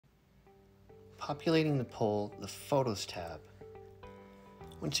Populating the poll, the Photos tab.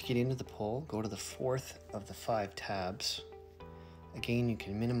 Once you get into the poll, go to the fourth of the 5 tabs. Again, you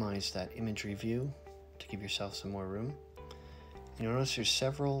can minimize that imagery view to give yourself some more room. And you'll notice there's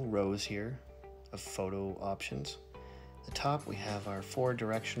several rows here of photo options. At the top we have our 4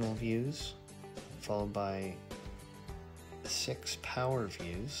 directional views, followed by 6 power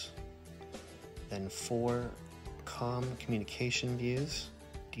views, then 4 communication views,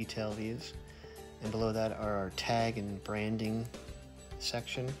 detail views, and below that are our tag and branding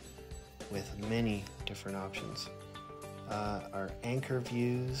section with many different options. Our anchor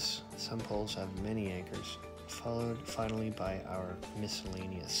views, some polls have many anchors, followed finally by our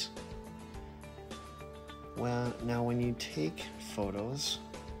miscellaneous. Well, now when you take photos,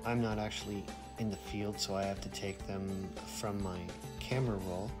 I'm not actually in the field, so I have to take them from my camera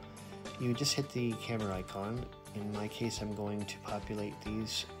roll. You just hit the camera icon. In my case, I'm going to populate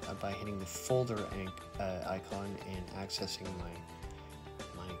these by hitting the folder icon and accessing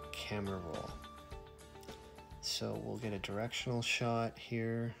my camera roll. So we'll get a directional shot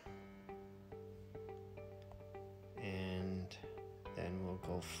here, and then we'll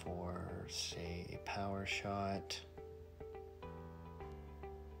go for, say, a power shot,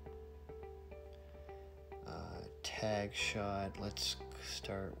 tag shot. Let's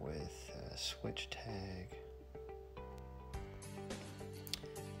start with switch tag,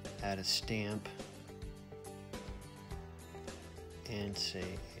 add a stamp, and say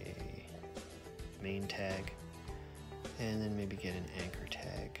a main tag, and then maybe get an anchor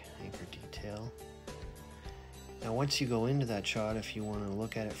tag, anchor detail. Now once you go into that shot, if you want to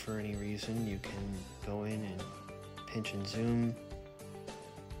look at it for any reason, you can go in and pinch and zoom,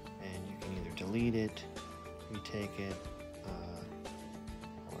 and you can either delete it, retake it,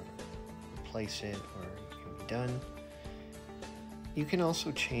 or replace it, or it can be done. You can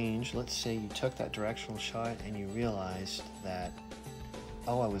also change, let's say you took that directional shot and you realized that,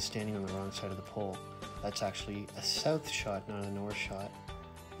 oh, I was standing on the wrong side of the pole. That's actually a south shot, not a north shot.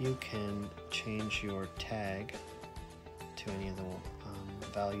 You can change your tag to any of the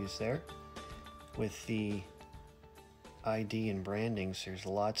values there. With the ID and brandings, there's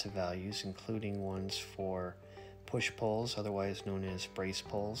lots of values, including ones for push poles, otherwise known as brace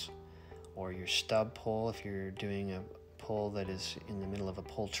poles, or your stub pole if you're doing a pole that is in the middle of a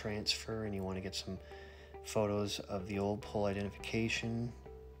pole transfer and you want to get some photos of the old pole identification.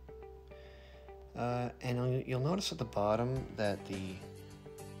 And you'll notice at the bottom that the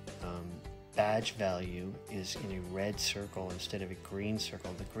badge value is in a red circle instead of a green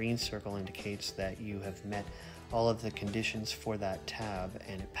circle. The green circle indicates that you have met all of the conditions for that tab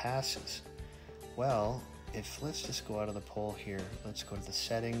and it passes. Well, let's just go out of the poll here. Let's go to the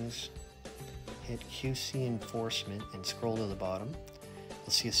settings, hit QC enforcement, and scroll to the bottom.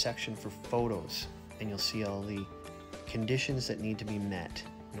 You'll see a section for photos, and you'll see all the conditions that need to be met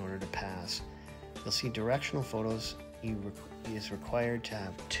in order to pass. You'll see directional photos is required to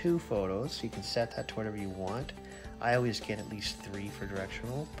have 2 photos. You can set that to whatever you want. I always get at least 3 for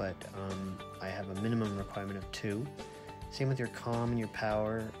directional, but I have a minimum requirement of 2. Same with your and your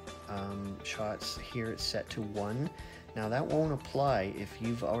power shots. Here it's set to 1. Now that won't apply if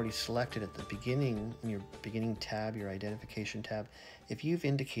you've already selected at the beginning, in your beginning tab, your identification tab. If you've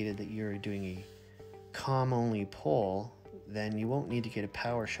indicated that you're doing a only poll, then you won't need to get a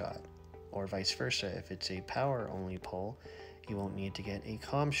power shot, or vice versa. If it's a power only poll, you won't need to get a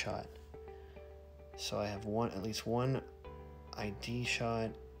shot. So I have at least one ID shot,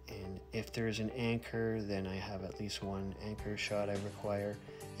 and if there's an anchor, then I have at least 1 anchor shot I require,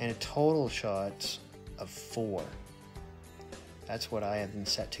 and a total shots of 4. That's what I have them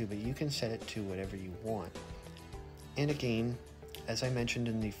set to, but you can set it to whatever you want. And again, as I mentioned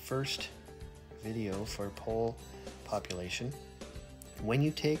in the first video for poll population, when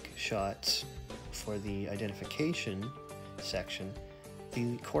you take shots for the identification section,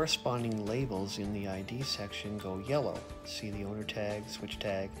 the corresponding labels in the ID section go yellow. See the owner tag, switch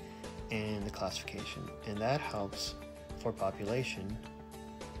tag, and the classification. And that helps for population.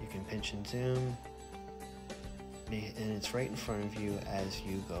 You can pinch and zoom, and it's right in front of you as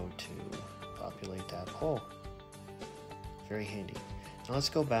you go to populate that poll. Very handy. Now let's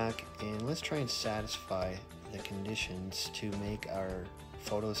go back and let's try and satisfy the conditions to make our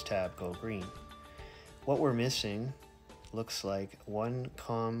Photos tab go green. What we're missing looks like 1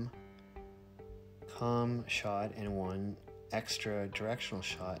 com shot and 1 extra directional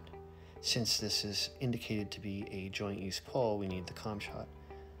shot. Since this is indicated to be a joint use poll, we need the com shot.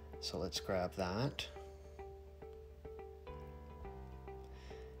 So let's grab that.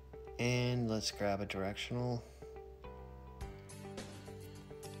 And let's grab a directional,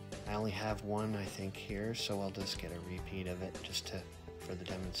 I only have one, I think, here, so I'll just get a repeat of it for the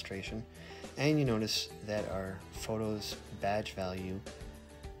demonstration. And you notice that our photo's badge value,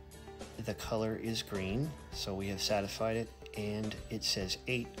 the color is green, so we have satisfied it, and it says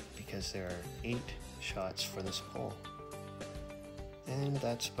 8 because there are 8 shots for this poll. And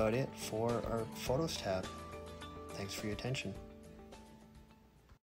that's about it for our Photos tab. Thanks for your attention.